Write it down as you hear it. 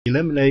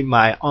eliminate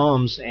my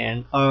ums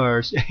and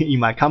ers in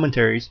my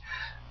commentaries.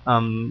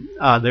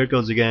 There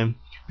goes again.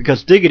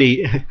 Because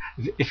Diggity,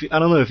 if I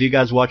don't know if you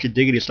guys watch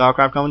Diggity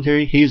StarCraft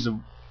commentary,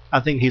 I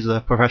think he's a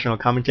professional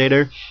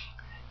commentator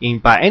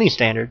by any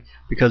standard,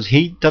 because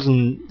he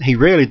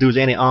rarely does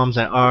any ums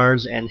and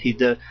rs, and he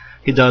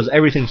does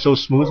everything so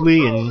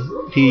smoothly,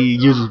 and he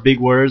uses big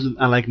words,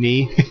 unlike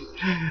me.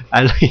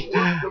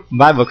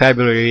 My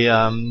vocabulary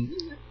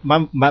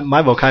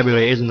my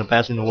vocabulary isn't the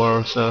best in the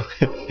world, so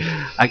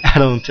I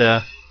don't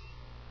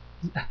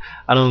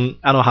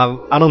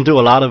do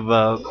a lot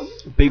of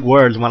big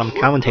words when I'm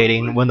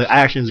commentating. When the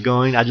action's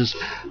going, I just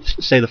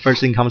say the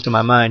first thing comes to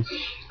my mind.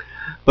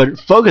 But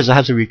FoCuS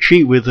has to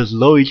retreat with his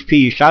low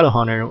HP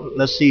Shadowhunter.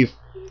 Let's see if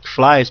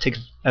Fly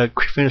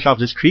finish off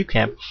this creep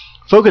camp.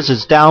 FoCuS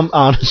is down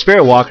on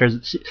Spirit Walker.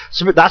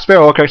 That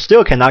Spirit Walker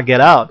still cannot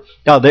get out.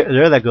 Oh,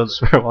 there that goes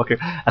Spirit Walker.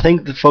 I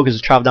think the FoCuS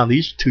has chopped down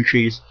these 2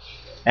 trees.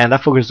 And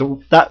that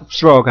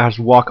Spirit Walker has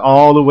to walk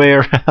all the way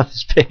around the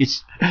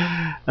space.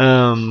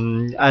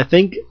 I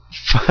think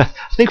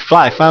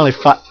Fly finally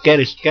get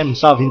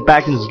himself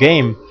back in this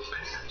game,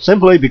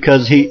 simply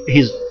because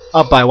he's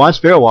up by 1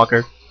 Spirit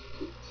Walker,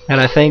 and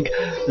I think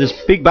this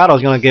big battle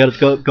is gonna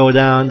go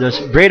down. This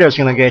Raider is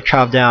gonna get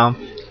chopped down.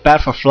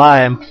 Bad for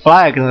Fly, and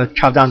Fly is gonna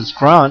chop down this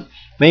Grunt.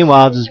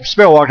 Meanwhile, this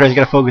Spirit Walker is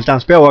gonna focus down.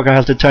 Spirit Walker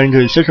has to turn into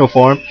his central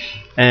form,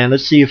 and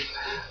let's see if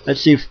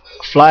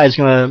Fly is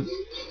gonna.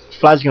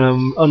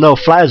 Oh no,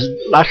 Fly is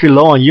actually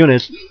low on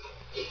units.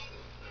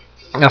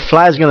 Now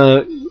Fly is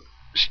gonna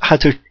have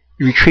to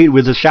retreat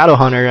with the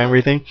Shadowhunter and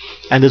everything,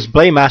 and this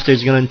Blade Master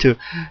is gonna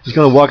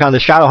walk on the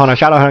Shadowhunter.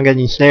 Shadowhunter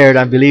getting snared.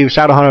 I believe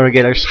Shadowhunter will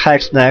get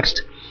hexed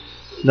next.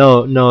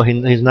 No,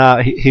 he's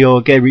not.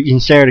 He'll get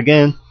ensnared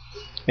again,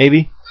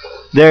 maybe.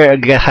 There,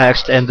 get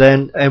hexed, and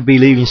then I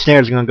believe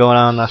ensnared is gonna go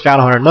on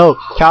Shadowhunter. No,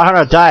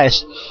 Shadowhunter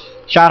dies.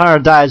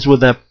 Shadowhunter dies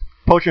with a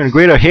potion of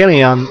greater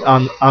healing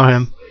on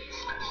him.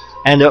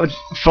 And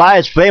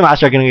Fly's Flame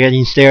Master are gonna get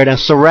ensnared and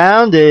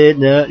surrounded.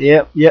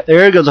 Yep,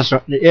 there goes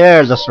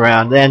there's a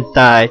surround. Then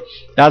die.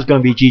 That's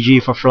gonna be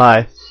GG for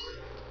Fly.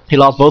 He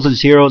lost both of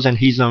his heroes, and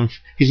he's in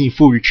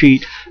full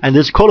retreat. And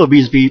this Kodo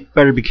Beast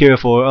better be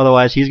careful,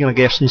 otherwise he's gonna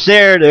get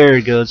ensnared. There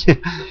it goes.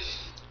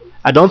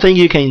 I don't think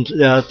you can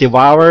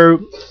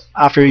devour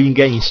after you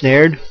get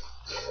ensnared.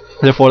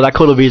 Therefore, that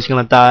Kodo Beast is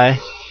gonna die.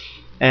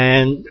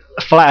 And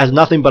Fly has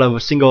nothing but a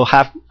single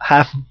half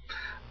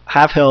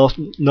health,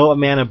 no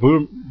mana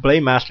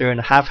Blade Master, and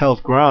half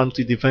health Ground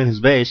to defend his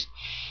base.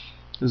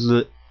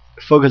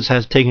 FoCuS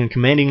has taken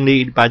commanding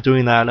lead by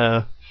doing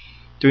that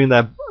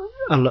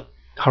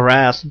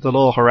harass, the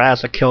little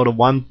harass that killed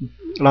 1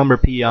 lumber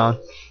peon,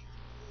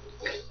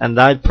 and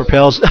that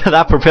propels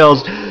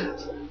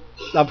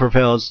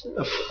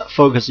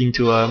FoCuS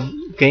into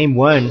game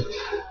 1.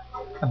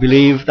 I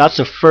believe that's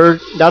the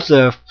first.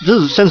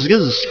 Since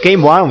this is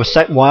game 1 with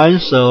set 1,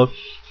 so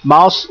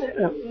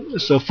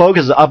FoCuS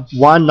is up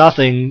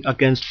 1-0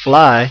 against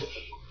Fly,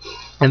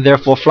 and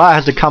therefore Fly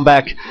has to come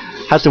back,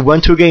 has to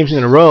win 2 games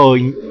in a row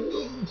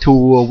to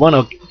win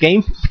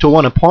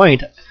a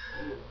point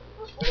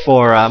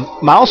for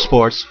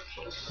Mousesports.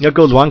 There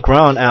goes 1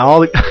 ground, and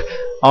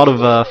all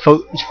of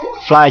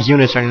Fly's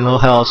units are in low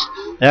health.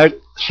 There,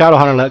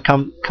 Shadowhunter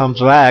comes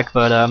back,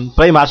 but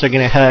Blade Master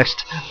getting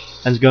hexed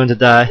and is going to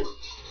die,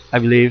 I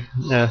believe.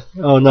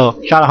 Oh no,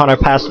 Shadowhunter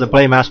passed the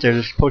Blade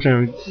Master's potion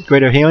of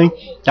greater healing.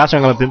 That's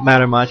not going to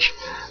matter much.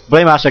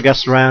 Blade Master gets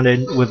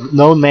surrounded with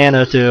no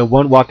mana to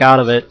walk out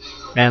of it,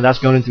 and that's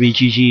going to be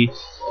GG.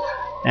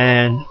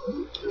 And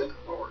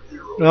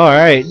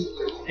alright,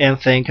 and I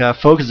think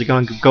FoCuS is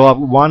going to go up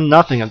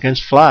 1-0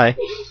 against Fly.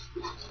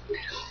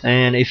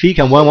 And if he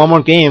can win 1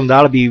 more game,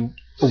 that'll be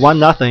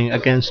 1-0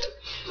 against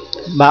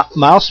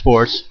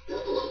Mousesports.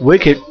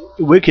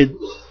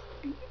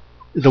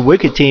 The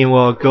Wicked team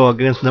will go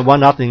against the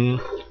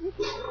 1-0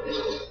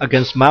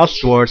 against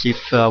Mousesports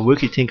if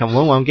Wicked team can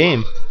win 1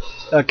 game,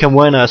 can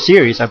win a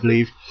series, I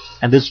believe.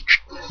 And this,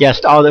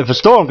 yes, if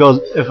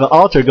the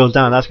altar goes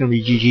down, that's gonna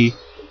be GG.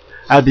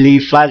 I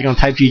believe Fly's gonna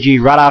type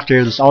GG right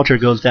after this altar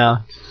goes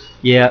down.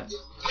 Yeah,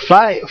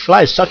 Fly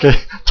is such a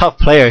tough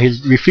player.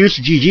 He's refused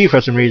to GG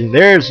for some reason.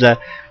 There's that.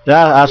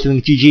 I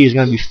think GG is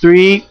gonna be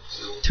 3,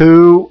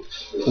 2,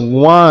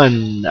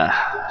 1.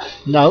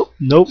 Nope.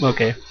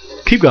 Okay.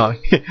 Keep going.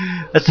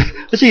 let's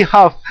see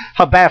how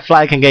bad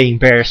Fly can get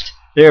embarrassed.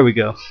 There we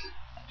go.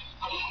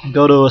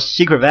 Go to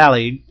Secret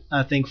Valley.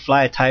 I think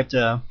Fly typed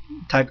go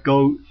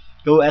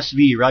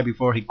SV right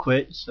before he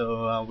quit.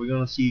 So we're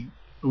gonna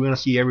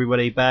see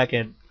everybody back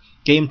at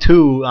game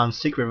 2 on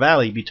Secret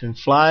Valley between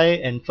Fly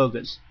and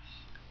FoCuS.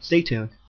 Stay tuned.